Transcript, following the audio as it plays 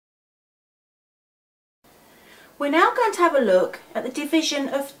We're now going to have a look at the division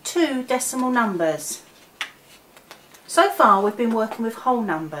of two decimal numbers. So far we've been working with whole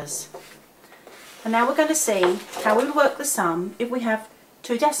numbers, and now we're going to see how we work the sum if we have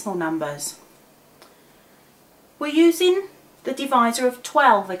two decimal numbers. We're using the divisor of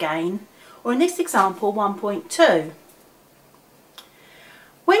 12 again, or in this example 1.2.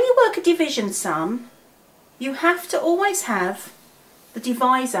 When you work a division sum, you have to always have the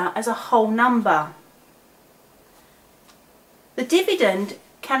divisor as a whole number. The dividend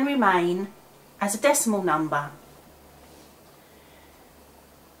can remain as a decimal number.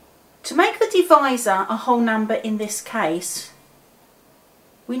 To make the divisor a whole number in this case,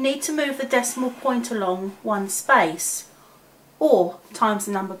 we need to move the decimal point along one space, or times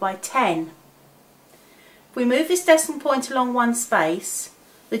the number by 10. If we move this decimal point along one space,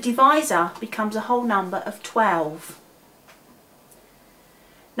 the divisor becomes a whole number of 12.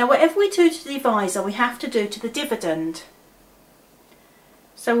 Now whatever we do to the divisor, we have to do to the dividend.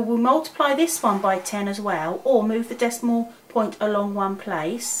 So we will multiply this one by 10 as well, or move the decimal point along one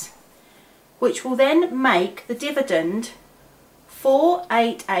place, which will then make the dividend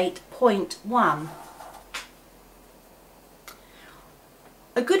 488.1.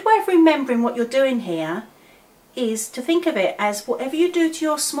 A good way of remembering what you're doing here is to think of it as whatever you do to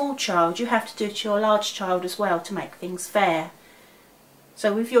your small child, you have to do to your large child as well to make things fair.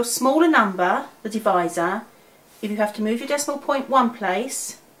 So with your smaller number, the divisor, if you have to move your decimal point one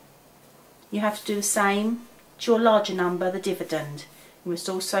place, you have to do the same to your larger number, the dividend. You must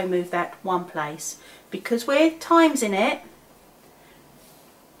also move that one place. Because we're times in it,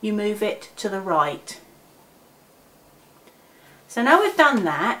 you move it to the right. So now we've done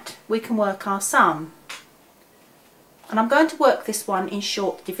that, we can work our sum. And I'm going to work this one in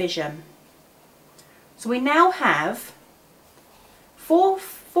short division. So we now have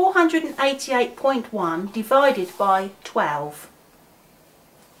 488.1 divided by 12.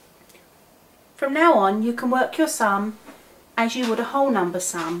 From now on you can work your sum as you would a whole number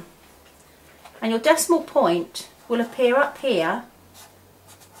sum, and your decimal point will appear up here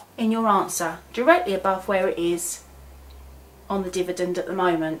in your answer, directly above where it is on the dividend at the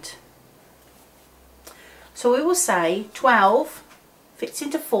moment. So we will say 12 fits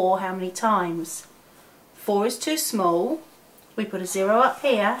into 4 how many times? 4 is too small. We put a 0 up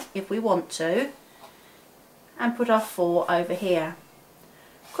here if we want to, and put our 4 over here.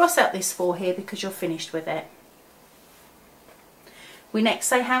 Cross out this 4 here because you're finished with it. We next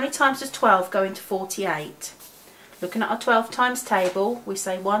say how many times does 12 go into 48? Looking at our 12 times table, we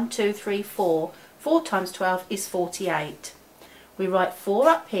say 1, 2, 3, 4. 4 times 12 is 48. We write 4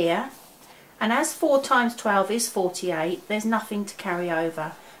 up here, and as 4 times 12 is 48, there's nothing to carry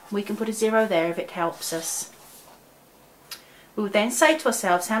over. We can put a 0 there if it helps us. We would then say to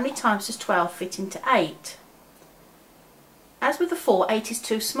ourselves, how many times does 12 fit into 8? As with the 4, 8 is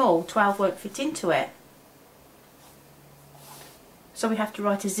too small, 12 won't fit into it. So we have to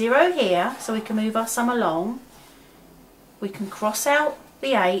write a 0 here so we can move our sum along. We can cross out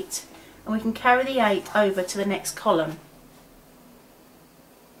the 8 and we can carry the 8 over to the next column.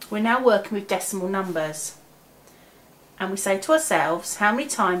 We're now working with decimal numbers. And we say to ourselves, how many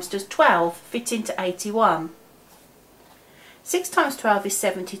times does 12 fit into 81? 6 times 12 is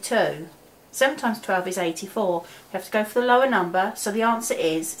 72. 7 times 12 is 84. We have to go for the lower number, so the answer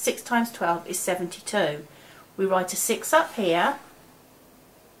is 6 times 12 is 72. We write a 6 up here,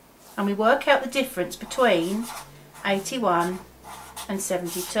 and we work out the difference between 81 and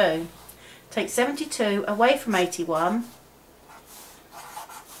 72. Take 72 away from 81,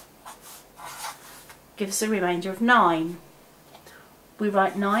 gives us a remainder of 9. We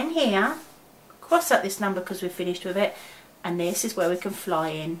write 9 here, cross out this number because we're finished with it, and this is where we can fly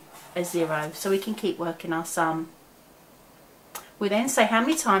in a 0, so we can keep working our sum. We then say how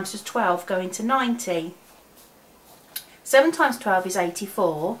many times does 12 go into 90? 7 times 12 is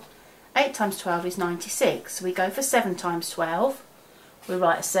 84, 8 times 12 is 96, so we go for 7 times 12. We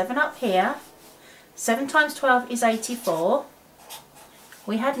write a 7 up here, 7 times 12 is 84,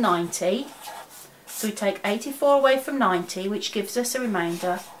 we had 90, so we take 84 away from 90, which gives us a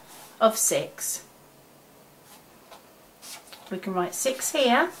remainder of 6. We can write 6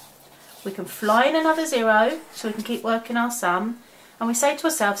 here, we can fly in another 0 so we can keep working our sum, and we say to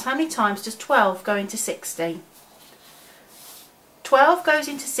ourselves, how many times does 12 go into 60? 12 goes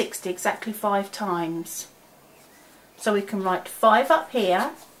into 60 exactly 5 times. So we can write 5 up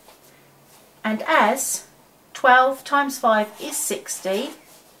here, and as 12 times 5 is 60,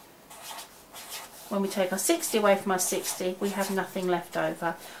 when we take our 60 away from our 60, we have nothing left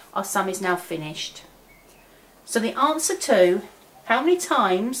over. Our sum is now finished. So the answer to how many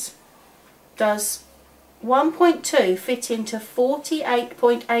times does 1.2 fit into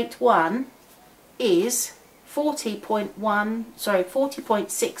 48.81 is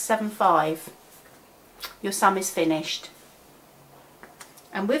 40.675. Your sum is finished.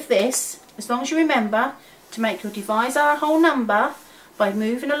 And with this, as long as you remember to make your divisor a whole number by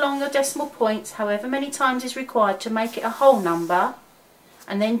moving along your decimal points however many times is required to make it a whole number,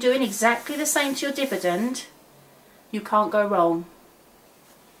 and then doing exactly the same to your dividend, you can't go wrong.